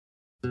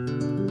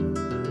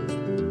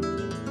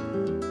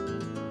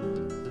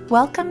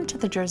Welcome to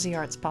the Jersey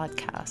Arts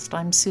Podcast.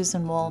 I'm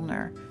Susan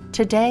Wollner.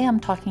 Today I'm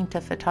talking to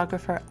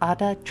photographer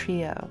Ada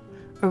Trillo.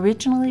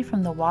 Originally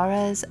from the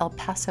Juarez, El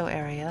Paso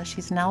area,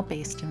 she's now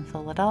based in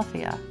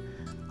Philadelphia.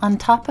 On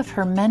top of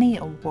her many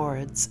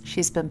awards,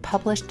 she's been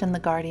published in The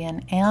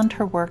Guardian, and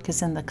her work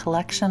is in the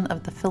collection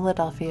of the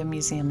Philadelphia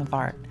Museum of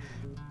Art.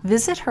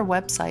 Visit her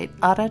website,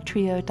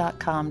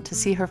 adatrillo.com, to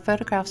see her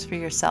photographs for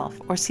yourself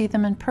or see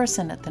them in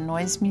person at the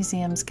Noyes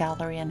Museum's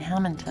gallery in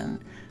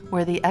Hamilton,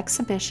 where the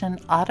exhibition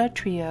Ada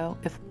Trillo,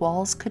 If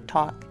Walls Could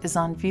Talk, is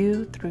on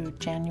view through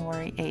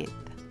January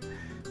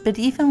 8th. But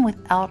even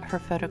without her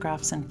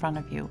photographs in front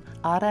of you,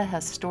 Ada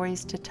has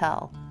stories to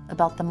tell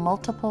about the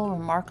multiple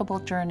remarkable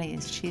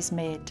journeys she's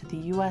made to the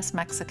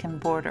U.S.-Mexican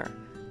border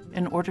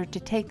in order to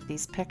take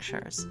these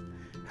pictures.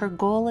 Her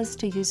goal is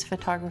to use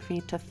photography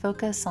to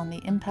focus on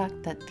the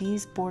impact that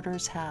these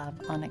borders have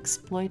on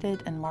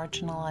exploited and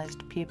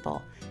marginalized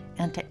people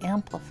and to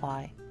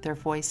amplify their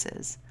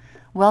voices.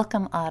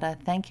 Welcome, Ada.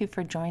 Thank you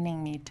for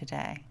joining me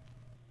today.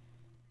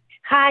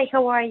 Hi,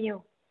 how are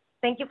you?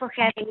 Thank you for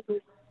having me.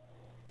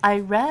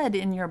 I read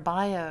in your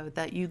bio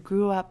that you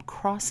grew up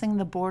crossing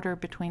the border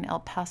between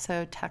El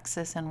Paso,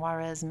 Texas, and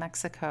Juarez,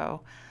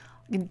 Mexico.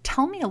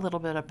 Tell me a little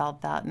bit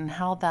about that and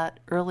how that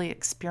early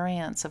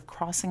experience of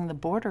crossing the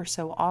border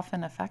so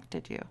often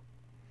affected you.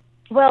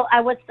 Well,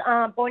 I was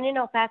born in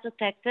El Paso,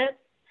 Texas,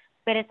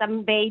 but as a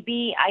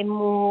baby, I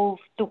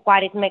moved to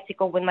Juarez,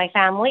 Mexico with my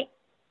family.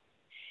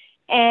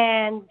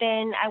 And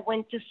then I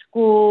went to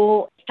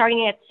school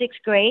starting at sixth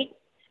grade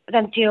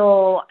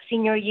until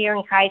senior year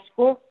in high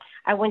school.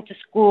 I went to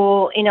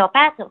school in El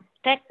Paso,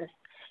 Texas.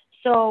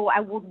 So I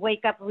would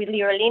wake up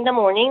really early in the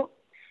morning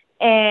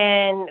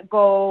and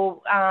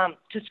go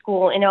to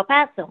school in El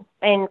Paso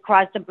and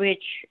cross the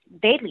bridge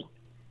daily.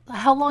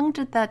 How long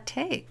did that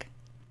take?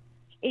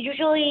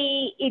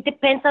 It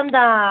depends on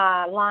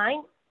the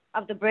line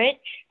of the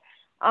bridge,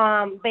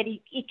 but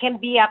it can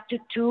be up to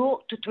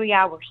 2 to 3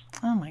 hours.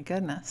 Oh, my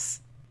goodness.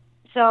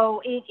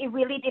 So it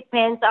really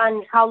depends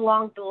on how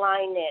long the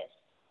line is.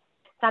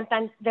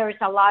 Sometimes there's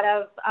a lot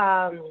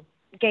of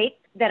gates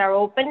that are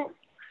open,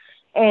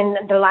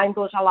 and the line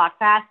goes a lot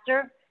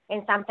faster,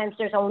 and sometimes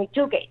there's only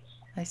 2 gates.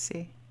 I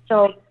see.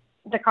 So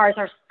the cars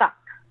are stuck.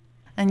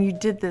 And you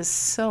did this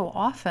so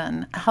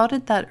often. How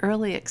did that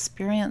early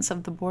experience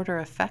of the border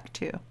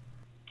affect you?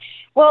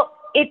 Well,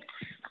 it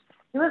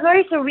was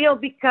very surreal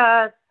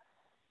because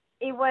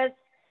it was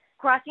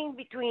crossing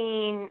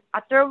between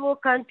a third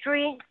world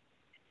country,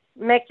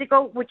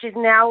 Mexico, which is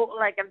now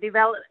like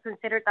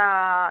considered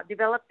a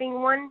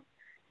developing one,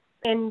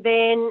 and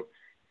then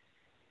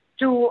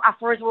to a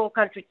first world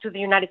country, to the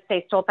United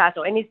States, to El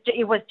Paso. And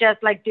it was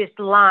just like this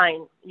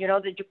line,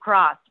 that you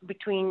cross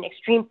between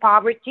extreme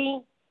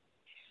poverty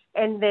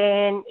and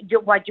then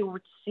what you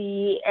would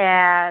see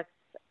as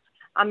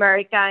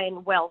America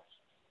and wealth,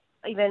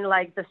 even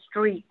like the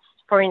streets.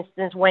 For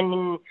instance,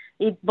 when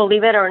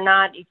believe it or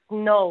not, it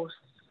snows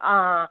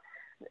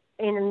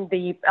in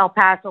the El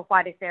Paso,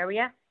 Juarez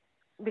area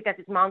because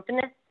it's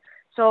mountainous.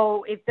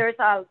 So if there's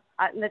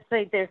let's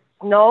say there's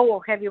snow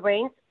or heavy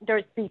rains,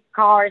 there's big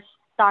cars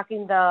stuck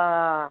in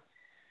the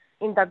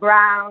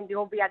ground. It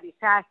will be a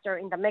disaster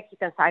in the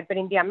Mexican side, but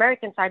in the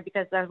American side,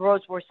 because the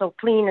roads were so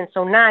clean and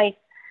so nice,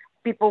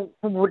 people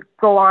would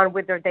go on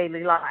with their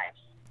daily lives.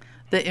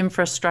 The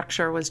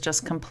infrastructure was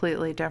just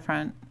completely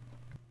different.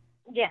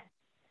 Yes,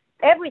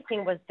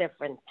 everything was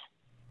different.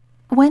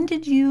 When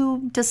did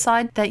you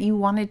decide that you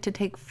wanted to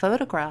take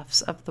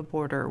photographs of the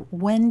border?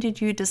 When did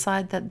you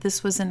decide that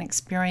this was an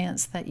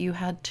experience that you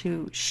had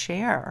to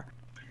share?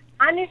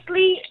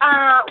 Honestly,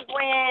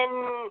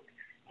 when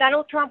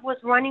Donald Trump was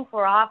running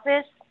for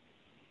office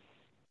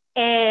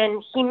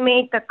and he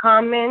made the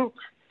comment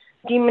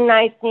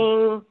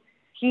demonizing,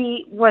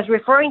 he was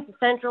referring to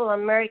Central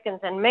Americans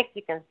and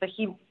Mexicans, but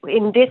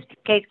in this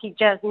case, he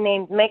just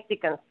named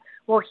Mexicans.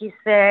 Well, he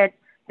said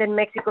that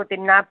Mexico did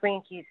not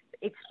bring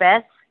its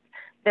best,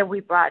 that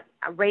we brought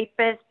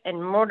rapists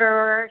and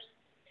murderers,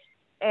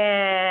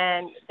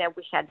 and that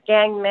we had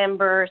gang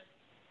members.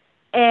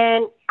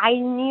 And I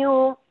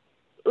knew,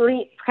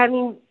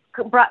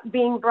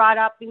 being brought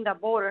up in the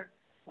border,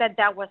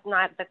 that was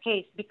not the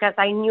case, because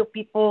I knew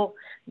people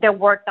that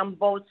worked on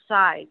both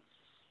sides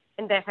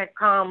and that had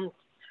come,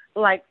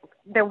 like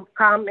they would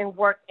come and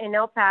work in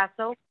El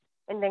Paso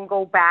and then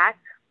go back,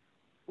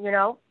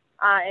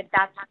 At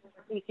that time, it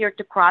was easier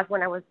to cross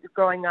when I was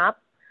growing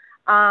up.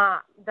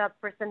 The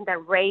person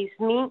that raised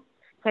me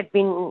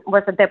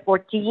was a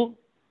deportee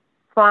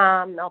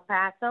from El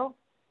Paso,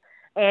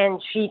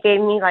 and she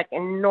gave me like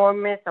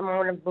enormous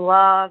amount of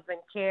love and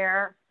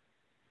care.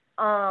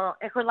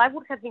 And her life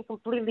would have been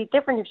completely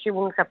different if she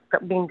wouldn't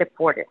have been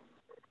deported.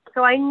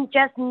 So I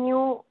just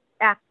knew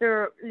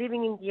after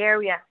living in the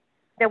area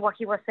that what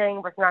he was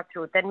saying was not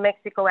true, that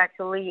Mexico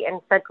actually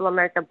and Central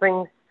America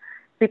brings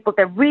people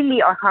that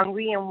really are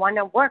hungry and want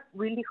to work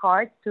really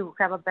hard to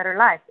have a better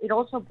life. It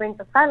also brings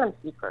asylum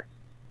seekers.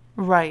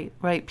 Right.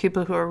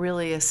 People who are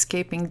really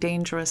escaping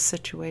dangerous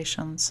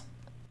situations.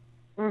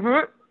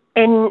 Mm-hmm.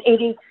 And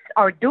it is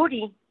our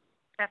duty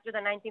after the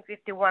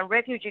 1951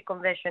 Refugee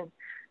Convention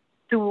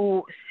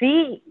to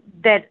see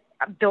that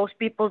those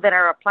people that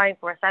are applying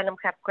for asylum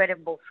have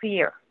credible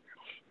fear,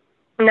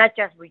 not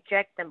just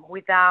reject them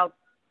without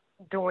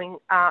doing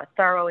a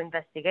thorough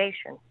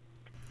investigation.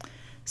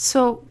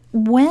 So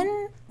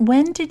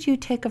when did you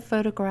take a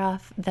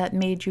photograph that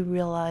made you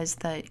realize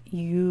that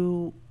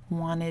you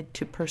wanted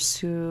to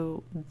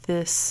pursue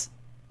this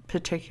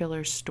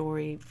particular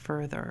story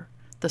further,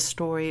 the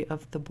story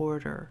of the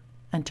border,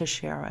 and to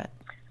share it?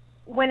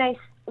 When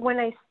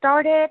I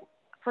started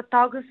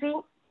photography,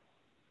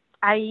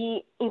 I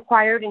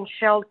inquired in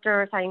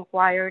shelters, I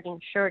inquired in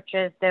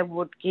churches that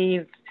would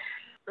give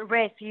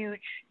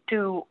refuge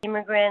to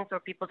immigrants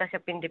or people that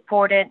have been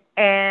deported,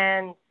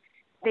 and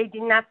they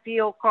did not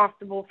feel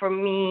comfortable for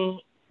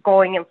me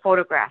going and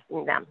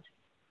photographing them.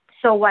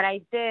 So what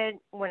I did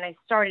when I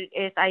started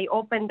is I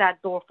opened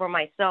that door for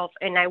myself,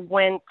 and I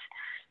went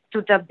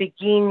to the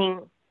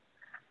beginning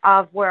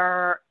of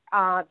where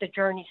the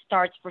journey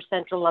starts for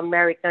Central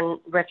American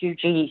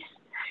refugees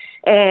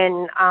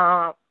and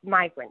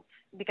migrants,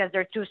 because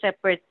they're two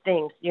separate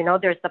things. You know,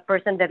 there's the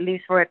person that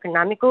leaves for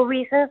economical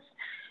reasons,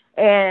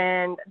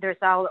 and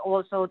there's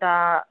also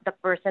the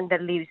person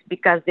that leaves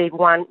because they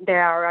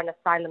are an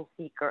asylum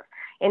seeker,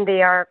 and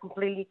they're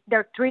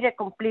treated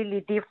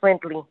completely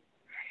differently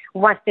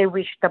once they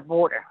reach the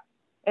border,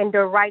 and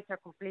their rights are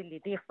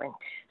completely different.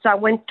 So I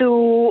went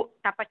to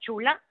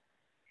Tapachula,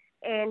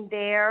 and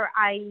there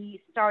I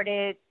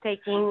started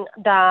taking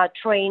the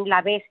train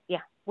La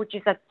Bestia, which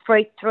is a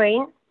freight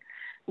train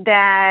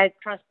that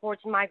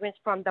transports migrants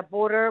from the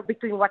border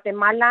between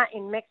Guatemala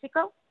and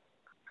Mexico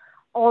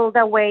all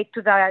the way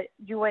to the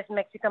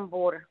U.S.-Mexican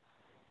border.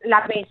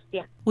 La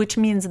Bestia. Which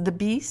means the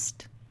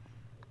beast?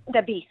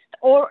 The beast.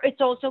 Or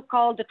it's also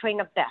called the train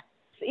of death.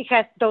 It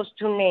has those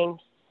two names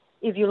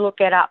if you look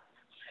it up.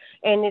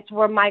 And it's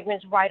where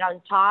migrants ride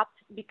on top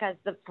because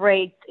the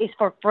freight is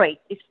for freight.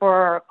 It's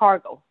for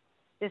cargo.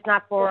 It's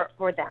not for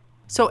them.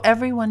 So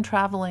everyone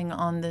traveling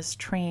on this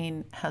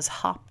train has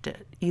hopped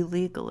it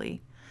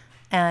illegally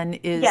and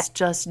is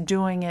just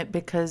doing it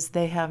because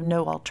they have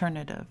no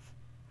alternative.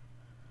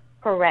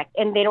 Correct.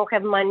 And they don't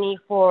have money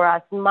for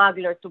a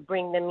smuggler to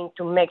bring them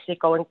into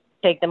Mexico and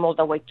take them all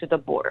the way to the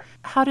border.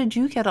 How did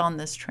you get on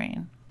this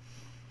train?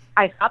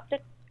 I hopped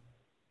it.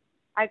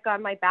 I got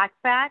my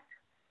backpack,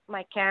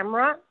 my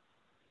camera,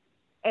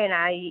 and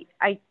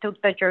I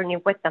took the journey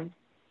with them.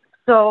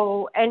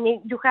 So,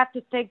 you have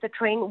to take the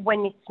train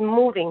when it's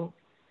moving.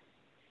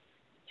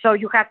 So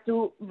you have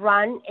to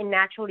run and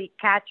actually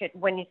catch it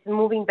when it's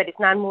moving, but it's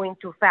not moving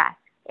too fast.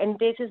 And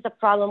this is the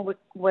problem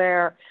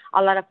where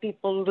a lot of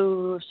people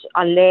lose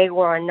a leg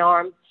or an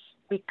arm,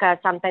 because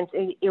sometimes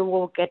it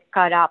will get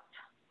cut up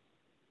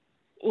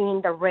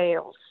in the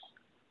rails,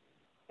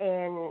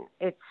 and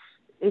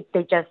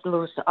they just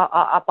lose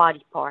a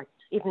body part.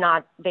 If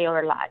not, they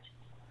are alive.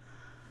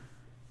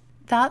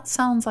 That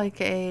sounds like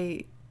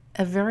a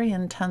very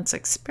intense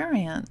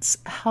experience.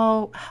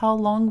 How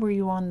long were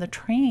you on the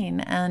train,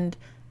 and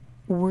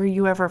were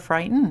you ever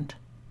frightened?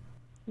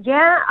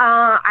 Yeah,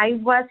 I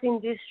was in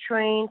this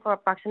train for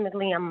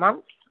approximately a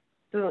month.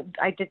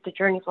 I did the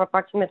journey for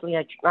approximately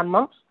a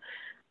month.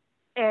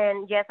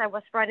 And yes, I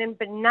was frightened,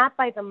 but not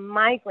by the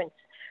migrants.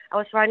 I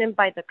was frightened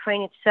by the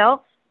train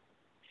itself,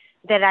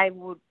 that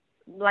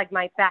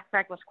my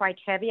backpack was quite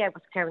heavy. I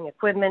was carrying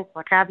equipment,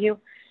 what have you.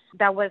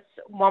 That was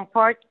one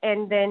part.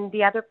 And then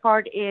the other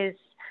part is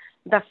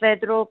the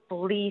federal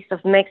police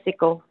of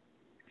Mexico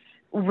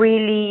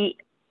really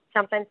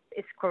sometimes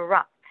is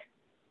corrupt.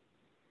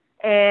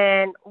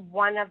 And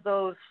one of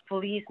those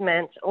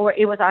policemen, or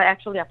it was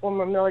actually a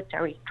former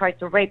military, tried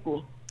to rape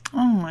me.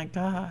 Oh my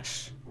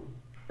gosh.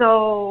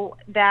 So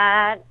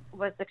that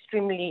was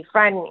extremely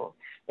frightening.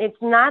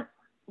 It's not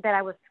that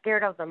I was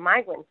scared of the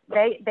migrants.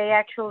 They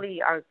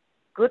actually are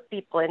good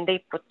people, and they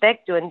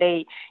protect you. And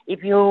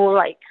if you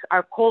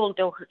are cold,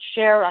 they'll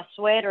share a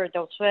sweater.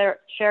 They'll share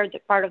the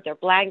part of their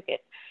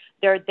blanket.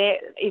 They're there.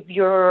 If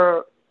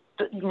you're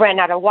ran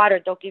out of water,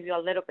 they'll give you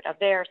a little bit of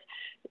theirs.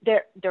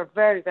 They're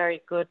very,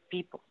 very good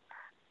people.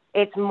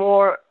 It's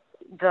more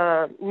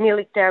the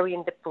military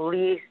and the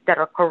police that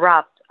are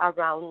corrupt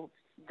around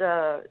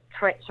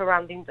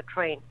surrounding the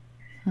train,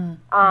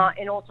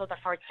 and also the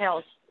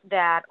cartels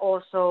that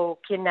also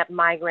kidnap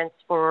migrants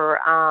for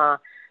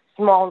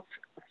small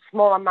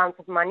amounts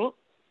of money,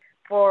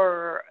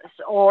 or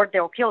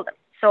they'll kill them.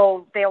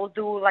 So they'll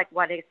do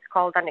what is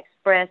called an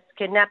express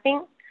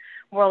kidnapping.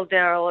 Well,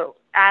 they'll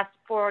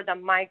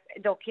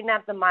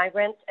kidnap the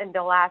migrants, and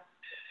they'll ask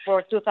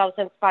for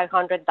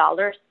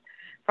 $2,500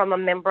 from a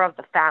member of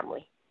the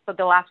family. So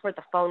they'll ask for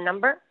the phone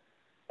number,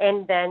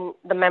 and then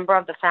the member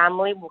of the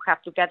family will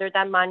have to gather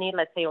that money,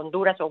 let's say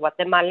Honduras or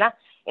Guatemala,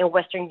 and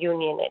Western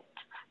Union it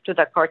to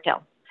the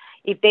cartel.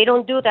 If they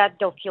don't do that,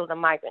 they'll kill the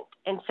migrant.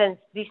 And since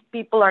these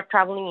people are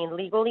traveling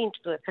illegally into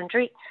the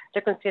country,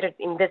 they're considered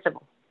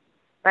invisible,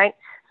 right?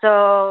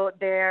 So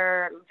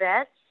their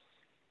deaths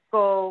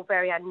go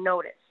very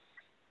unnoticed.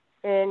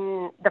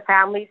 And the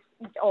families,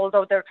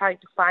 although they're trying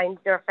to find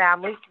their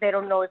families, they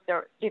don't know if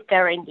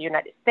they're in the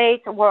United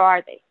States. Where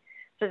are they?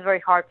 So it's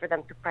very hard for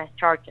them to press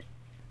charges.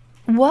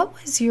 What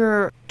was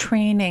your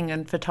training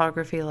in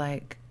photography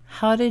like?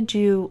 How did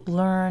you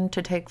learn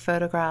to take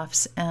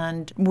photographs,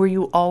 and were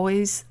you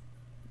always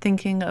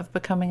thinking of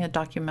becoming a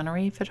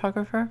documentary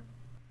photographer?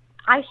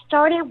 I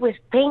started with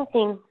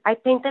painting. I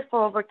painted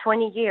for over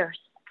 20 years.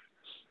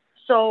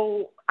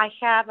 So I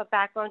have a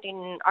background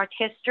in art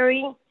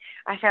history.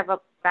 I have a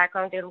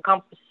background in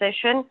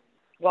composition,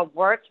 what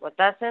works, what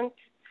doesn't.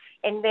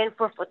 And then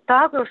for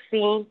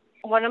photography,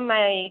 one of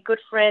my good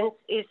friends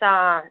is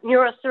a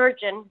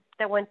neurosurgeon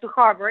that went to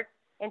Harvard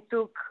and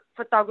took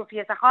photography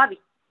as a hobby.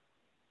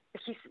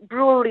 He's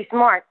brutally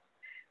smart.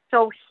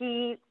 So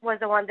he was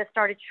the one that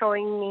started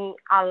showing me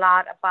a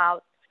lot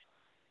about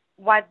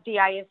what the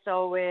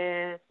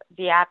ISO is,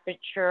 the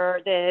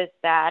aperture, this,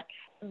 that,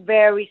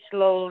 very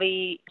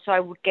slowly. So I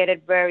would get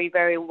it very,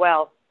 very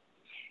well.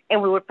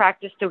 And we would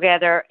practice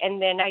together.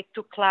 And then I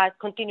took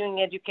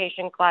continuing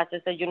education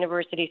classes at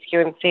universities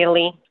here in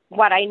Philly.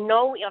 What I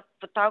know of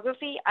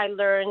photography, I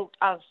learned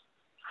of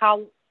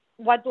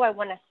what do I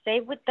want to say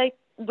with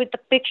the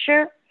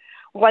picture?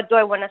 What do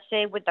I want to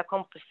say with the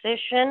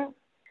composition?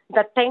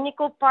 The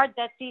technical part,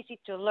 that's easy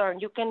to learn.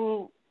 You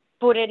can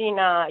put it in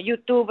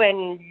YouTube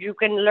and you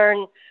can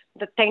learn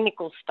the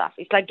technical stuff.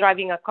 It's like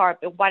driving a car.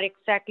 But what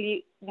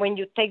exactly, when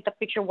you take the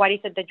picture, what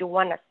is it that you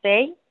want to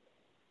say?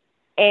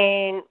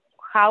 And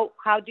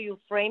how do you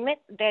frame it?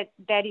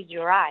 That is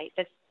your eye.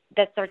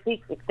 That's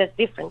artistic. That's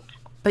different.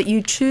 But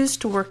you choose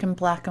to work in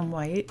black and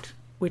white,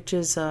 which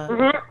is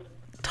a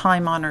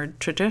time-honored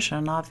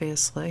tradition,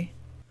 obviously.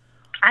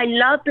 I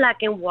love black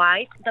and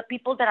white. The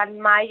people that I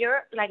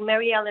admire, like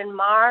Mary Ellen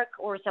Mark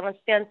or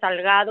Sebastián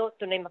Salgado,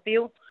 to name a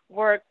few,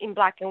 work in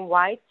black and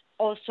white.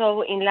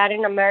 Also, in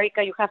Latin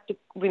America, you have to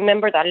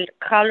remember that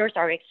colors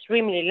are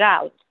extremely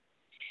loud.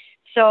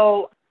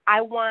 So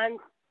I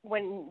want,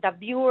 when the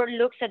viewer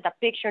looks at the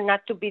picture,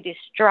 not to be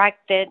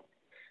distracted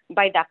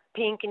by the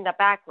pink in the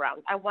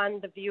background. I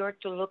want the viewer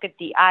to look at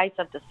the eyes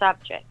of the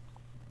subject.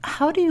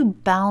 How do you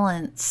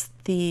balance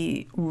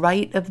the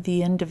right of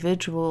the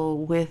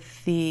individual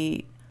with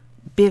the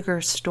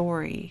bigger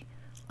story?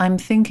 I'm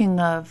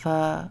thinking of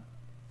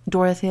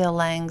Dorothea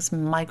Lange's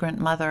Migrant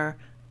Mother,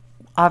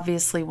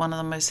 obviously one of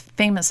the most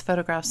famous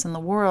photographs in the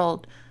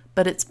world,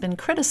 but it's been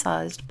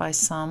criticized by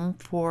some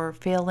for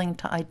failing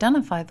to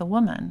identify the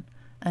woman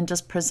and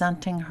just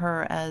presenting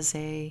her as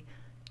a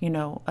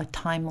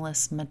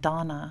timeless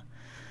Madonna.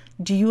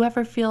 Do you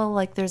ever feel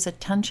like there's a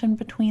tension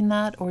between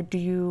that, or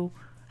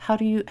how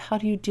do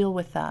you deal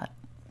with that?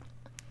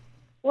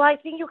 Well, I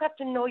think you have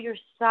to know your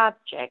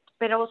subject,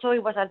 but also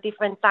it was a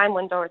different time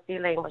when Dorothy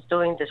Lane was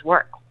doing this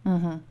work.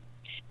 Mm-hmm.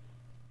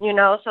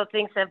 So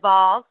things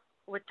evolve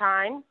with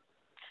time.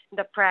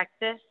 The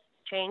practice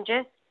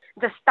changes.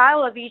 The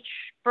style of each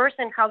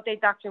person, how they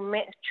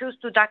choose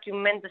to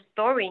document the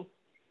story,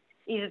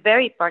 is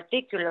very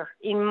particular.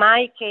 In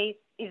my case,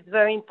 it's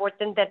very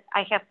important that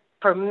I have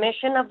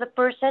permission of the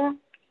person,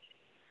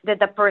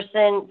 that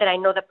I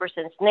know the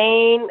person's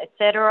name,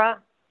 etc.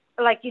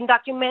 Like in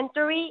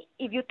documentary,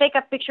 if you take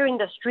a picture in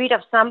the street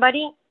of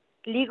somebody,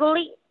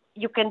 legally,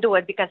 you can do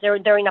it because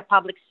they're in a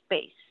public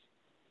space.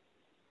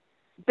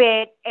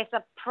 But as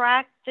a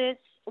practice,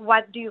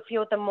 what do you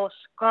feel the most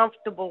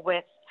comfortable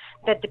with?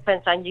 That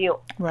depends on you.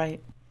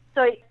 Right.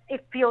 So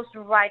it feels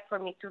right for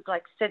me to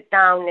sit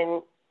down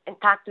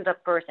and talk to the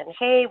person.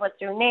 Hey, what's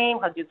your name?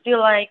 How do you feel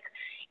like?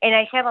 And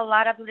I have a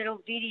lot of little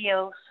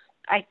videos.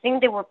 I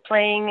think they were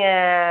playing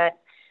at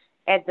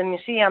the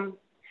museum.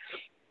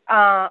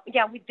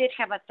 We did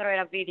have a thread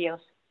of videos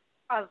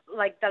of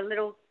the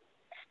little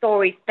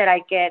stories that I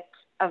get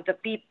of the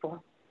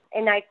people.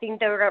 And I think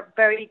they're a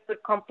very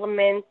good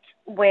compliment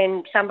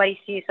when somebody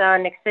sees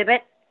an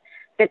exhibit,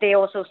 that they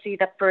also see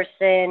the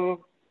person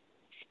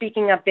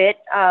speaking a bit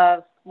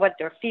of what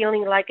they're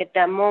feeling like at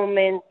that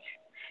moment,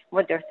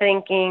 what they're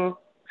thinking,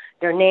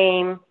 their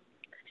name.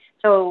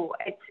 So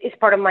it's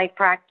part of my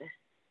practice.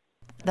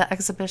 The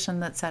exhibition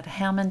that's at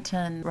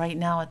Hamilton right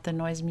now at the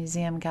Noyes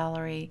Museum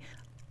Gallery,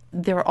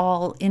 they're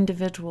all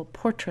individual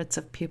portraits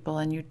of people,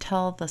 and you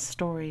tell the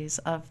stories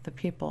of the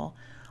people.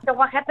 So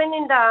what happened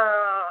in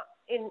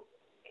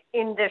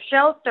the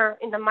shelter,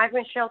 in the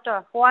migrant shelter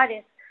of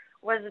Juarez,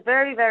 was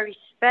very, very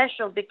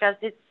special because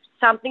it's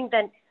something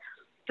that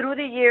through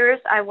the years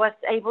I was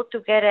able to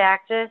get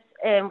access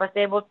and was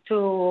able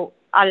to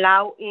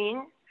allow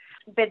in.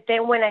 But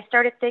then when I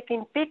started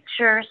taking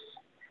pictures,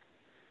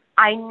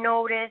 I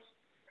noticed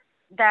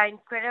the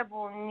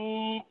incredible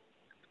need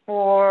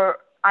for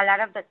a lot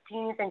of the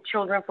teens and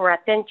children for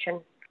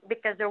attention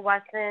because there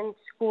wasn't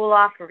school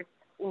offered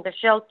in the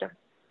shelter.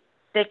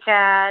 They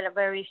had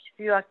very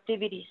few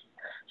activities.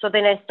 So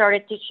then I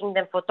started teaching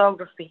them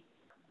photography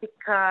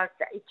because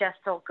it just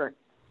felt good.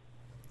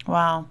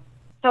 Wow.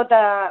 So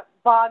the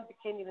bond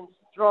became even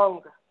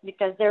stronger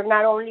because they're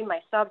not only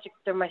my subjects,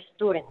 they're my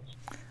students.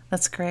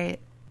 That's great.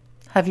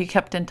 Have you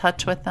kept in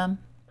touch with them?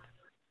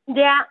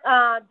 Yeah,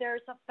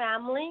 there's a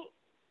family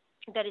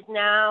that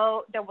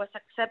was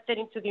accepted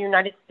into the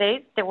United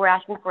States. They were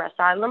asking for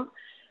asylum,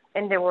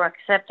 and they were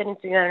accepted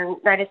into the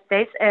United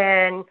States.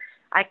 And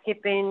I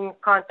keep in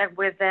contact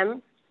with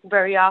them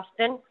very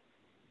often,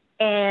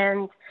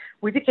 and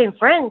we became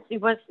friends.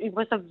 It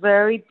was a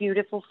very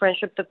beautiful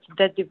friendship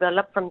that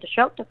developed from the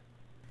shelter.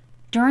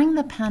 During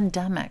the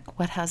pandemic,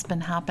 what has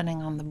been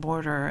happening on the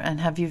border, and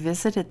have you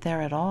visited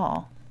there at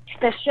all?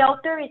 The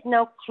shelter is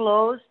now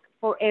closed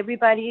for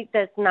everybody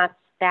that's not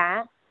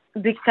staff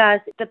because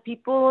the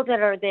people that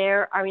are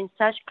there are in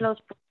such close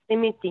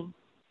proximity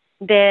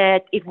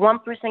that if one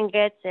person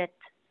gets it,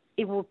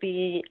 it will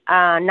be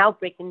an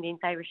outbreak in the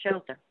entire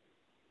shelter.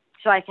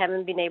 So I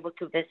haven't been able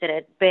to visit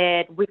it.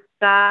 But we've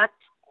got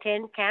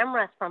 10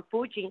 cameras from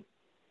Fuji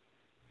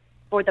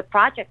for the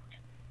project.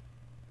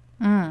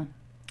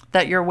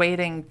 That you're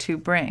waiting to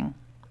bring?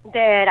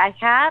 That I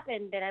have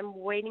and that I'm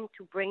waiting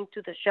to bring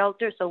to the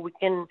shelter so we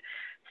can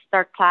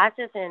start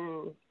classes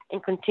and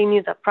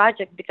continue the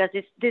project, because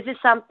this is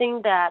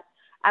something that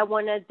I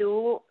want to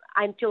do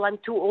until I'm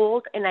too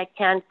old and I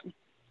can't.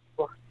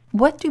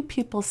 What do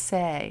people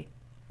say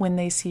when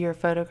they see your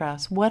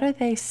photographs? What are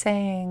they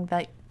saying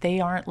that they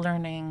aren't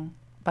learning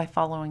by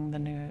following the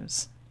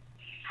news?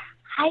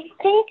 I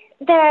think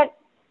that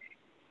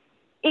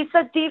it's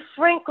a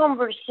different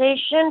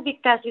conversation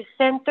because it's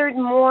centered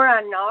more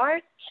on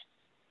art.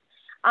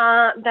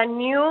 The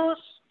news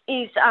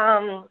is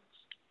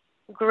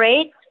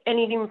great and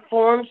it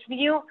informs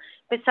you,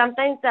 but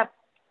sometimes the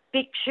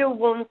picture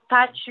won't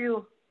touch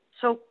you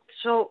so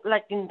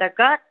like in the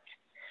gut.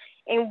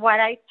 And what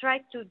I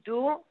try to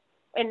do,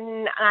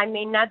 and I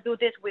may not do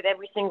this with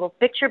every single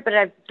picture, but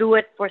I do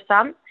it for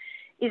some,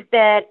 is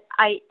that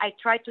I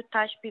try to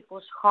touch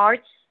people's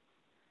hearts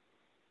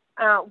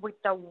with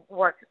the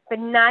work, but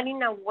not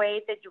in a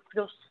way that you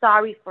feel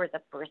sorry for the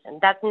person.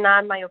 That's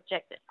not my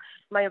objective.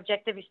 My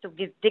objective is to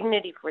give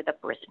dignity for the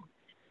person,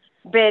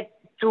 but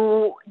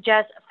to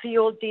just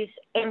feel this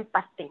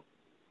empathy.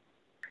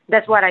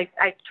 That's what I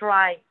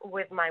try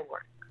with my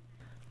work.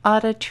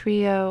 Ada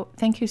Trillo,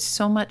 thank you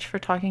so much for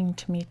talking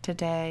to me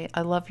today.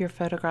 I love your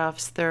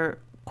photographs. They're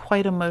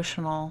quite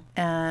emotional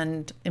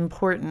and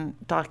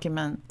important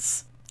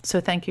documents. So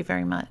thank you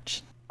very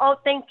much. Oh,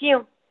 thank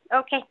you.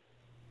 Okay.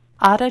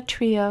 Ada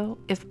Trillo,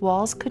 If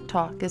Walls Could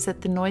Talk, is at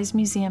the Noyes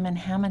Museum in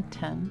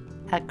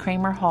Hamilton at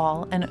Kramer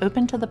Hall and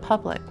open to the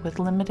public with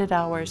limited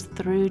hours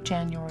through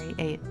January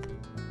 8th.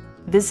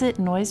 Visit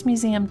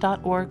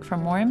noyesmuseum.org for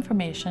more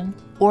information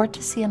or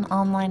to see an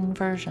online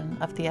version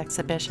of the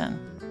exhibition.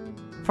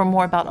 For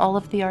more about all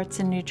of the arts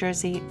in New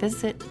Jersey,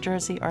 visit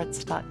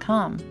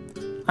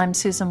jerseyarts.com. I'm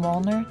Susan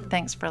Wollner.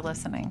 Thanks for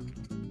listening.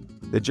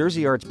 The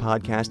Jersey Arts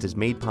Podcast is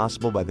made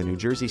possible by the New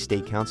Jersey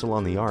State Council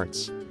on the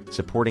Arts,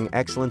 supporting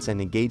excellence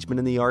and engagement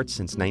in the arts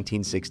since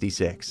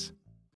 1966.